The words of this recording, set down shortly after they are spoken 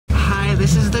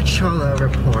this is the Cholo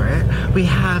report. We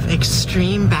have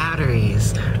extreme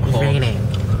batteries raining.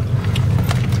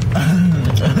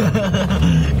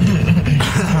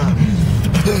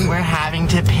 We're having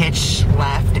to pitch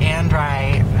left and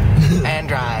right and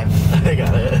drive. I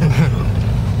got it.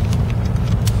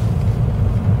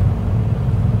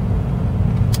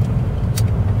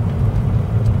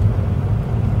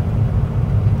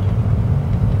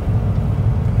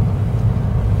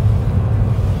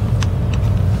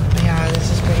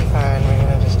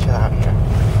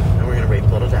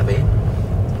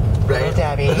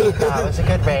 That was a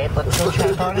good raid. Let's go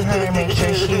check on her and make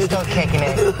sure she's still kicking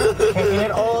it. Kicking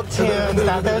it old tunes,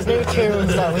 not those new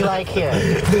tunes that we like here.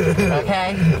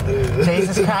 Okay?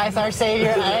 Jesus Christ, our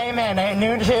Savior. Amen. Ain't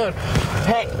new tune.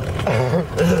 Hey.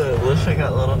 Wish I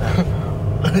got little Debbie.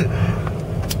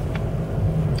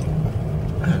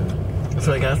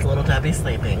 So I guess little Debbie's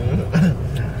sleeping.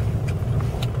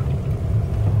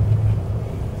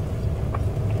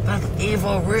 That's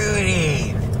evil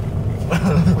Rudy.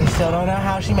 We still don't know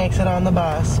how she makes it on the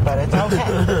bus, but it's okay.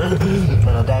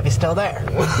 Little Debbie's still there.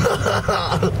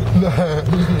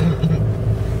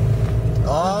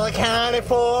 All accounted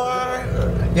for.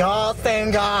 Y'all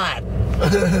thank God.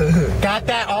 Got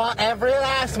that all, every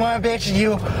last one, bitch,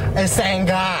 you is saying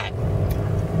God.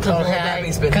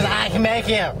 Okay? Because I can make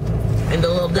you. Into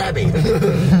little Debbie.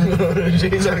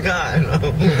 She's our God.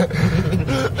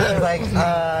 Like,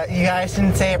 you guys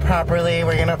didn't say it properly.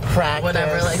 We're gonna practice.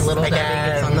 Whenever, like, little Debbie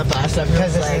gets on the bus,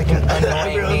 because it's like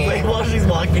annoying me. Like, while she's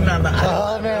walking down the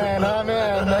aisle. Oh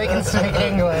man, they can speak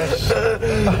English.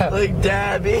 Like,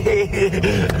 Debbie.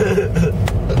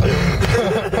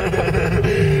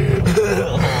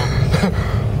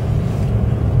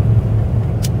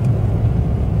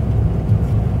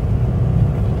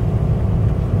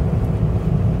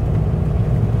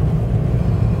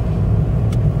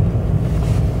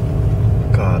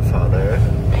 Godfather.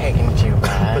 Taking too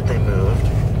bad. But they moved.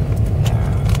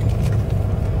 Yeah.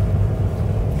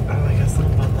 Oh, I guess they'll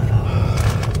bump that up.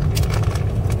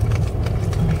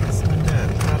 Oh, I guess someone did.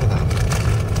 I'm proud of them.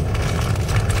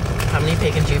 How many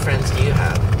Pagan Jew friends do you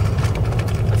have?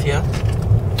 A few?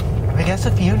 I guess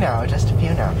a few now, just a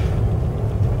few now.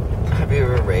 Have you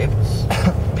ever raped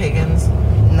pagans?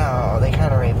 No, they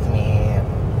kind of raped me.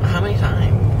 How many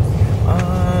times?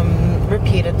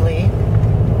 Repeatedly.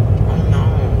 Oh no.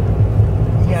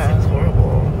 Yeah. That seems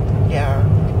horrible. Yeah.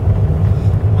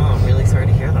 Oh, I'm really sorry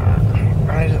to hear that.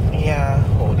 Yeah.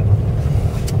 Hold it.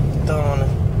 Don't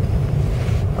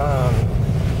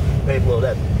Rape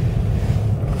loaded.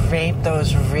 rape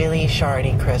those really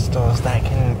shardy crystals that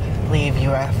can leave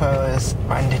UFOs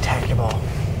undetectable.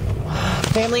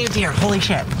 Family of deer, holy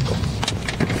shit.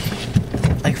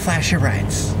 Like flash your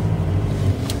brights.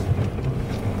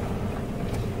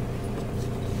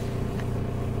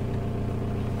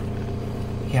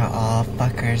 Yeah, all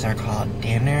fuckers are called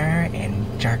dinner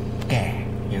and jerky.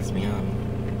 Yes, ma'am.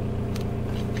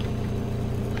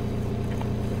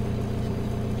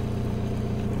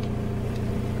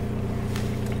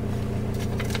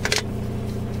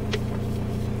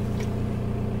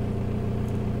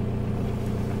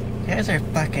 You guys are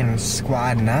fucking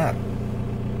squadding up.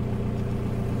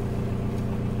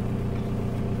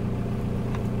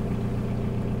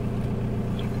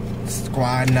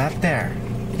 Squadding up there.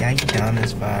 Yeah, you dumb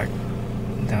as fuck.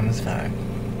 Dumb as fuck.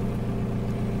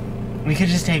 We could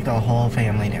just take the whole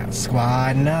family down.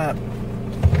 Squadding up.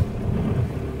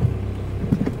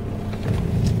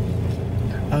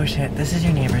 Oh shit, this is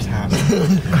your neighbor's house. You're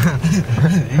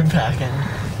packing.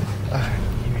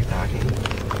 You're packing?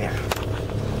 Yeah.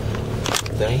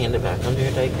 Did I hand it back under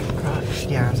your dyke crotch?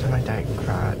 Yeah, it's on my dyke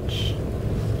crotch.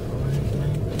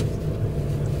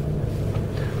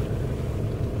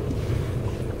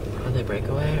 Are they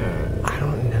breakaway or? I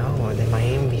don't know. They might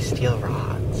even be steel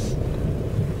rods.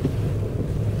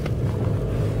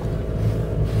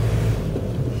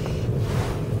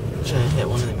 Should I hit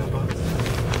one of the mailboxes?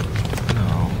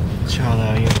 No.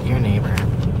 Cholo, your neighbor.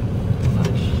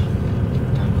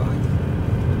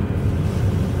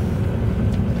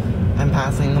 I'm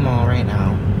passing the mall right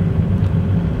now.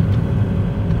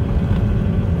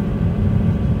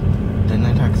 Didn't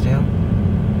I text you?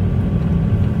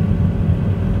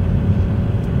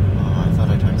 Oh, I thought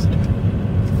I texted you.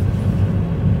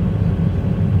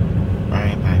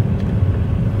 Alright, bye.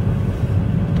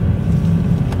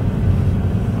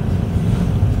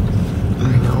 I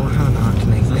know how not to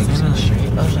make things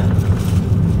straight. Oh shit.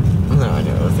 No, I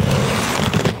knew it was there.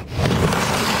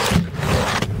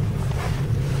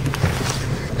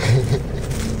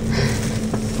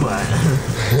 What?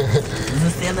 Is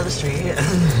this the end of the street?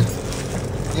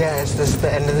 Yes, this is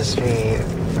the end of the street.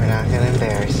 We're not gonna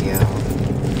embarrass you.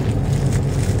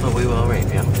 But we will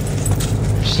rape you.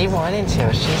 She wanted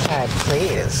to. She said,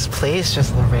 please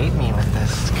just rape me with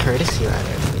this courtesy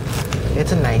letter.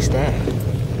 It's a nice day.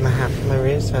 My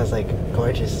room smells like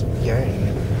gorgeous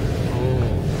urine.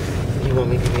 You want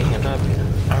me to give you a hand job?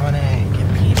 I want to get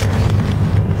peed on.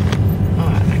 Oh,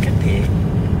 I could pee.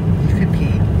 You could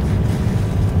pee.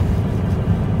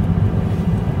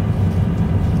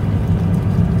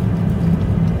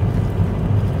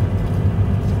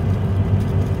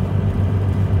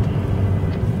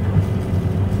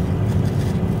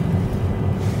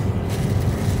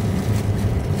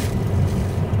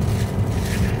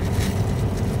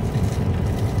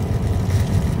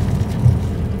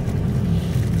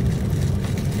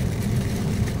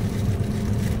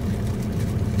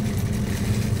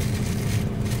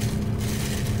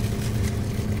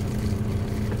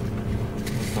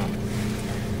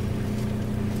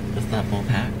 Is that full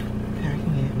packed?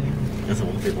 Packing it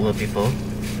now. Will it be full? I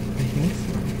think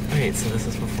so. Alright, so this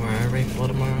is before our rape flow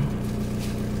tomorrow.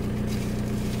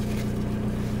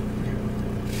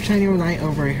 Shine your light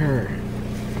over her.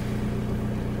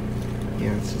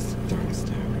 Yeah, it's just a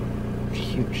dumpster.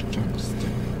 Huge dumpster.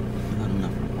 Not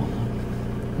enough for polo.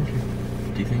 Okay.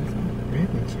 Do you think so? I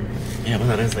think so. Yeah, well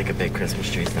that is like a big Christmas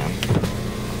tree stand.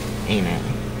 Ain't it?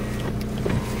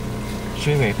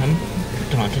 Should we rape him?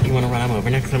 Devonta, do you want to run him over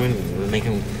next time and make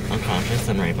him unconscious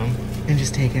and rape him? And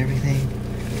just take everything.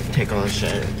 Take all his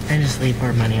shit. And just leave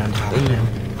our money on top of him.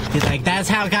 He's like, that's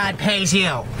how God pays you.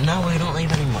 No, we don't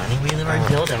leave any money. We leave our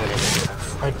dildo in his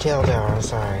ass. Our dildo, I'm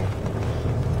sorry.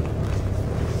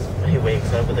 He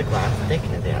wakes up with a glass of dick in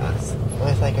his ass.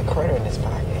 With like a quarter in his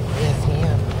pocket. Yes,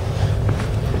 ma'am.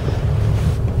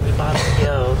 We bought it to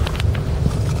go.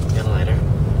 Get a lighter.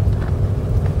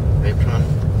 Rapetron.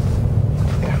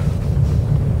 Yeah.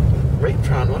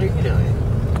 Rapetron, what are you doing?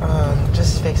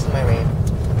 Just fixing my rape.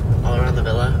 All around the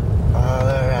villa? All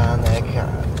around the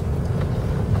car.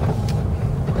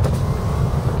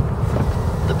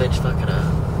 The bitch fuck it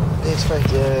up. Bitch,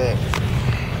 fuck it.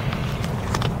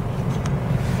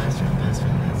 Best friend.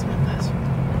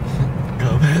 Go,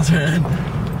 best friend.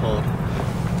 Hold.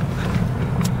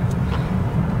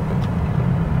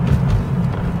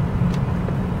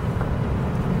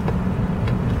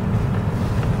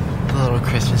 The little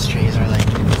Christmas trees are like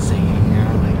singing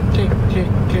now, like tick, tick,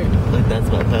 tick. Like that's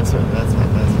my best friend.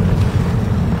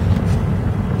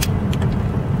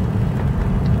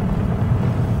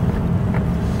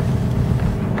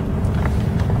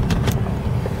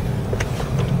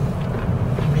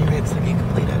 How many rapes have you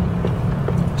completed?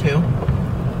 2?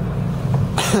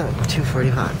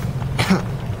 245.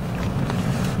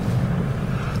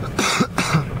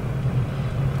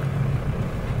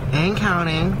 And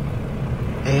counting.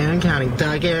 And counting.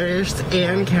 Duggars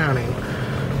and counting.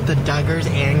 The Duggars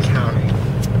and counting.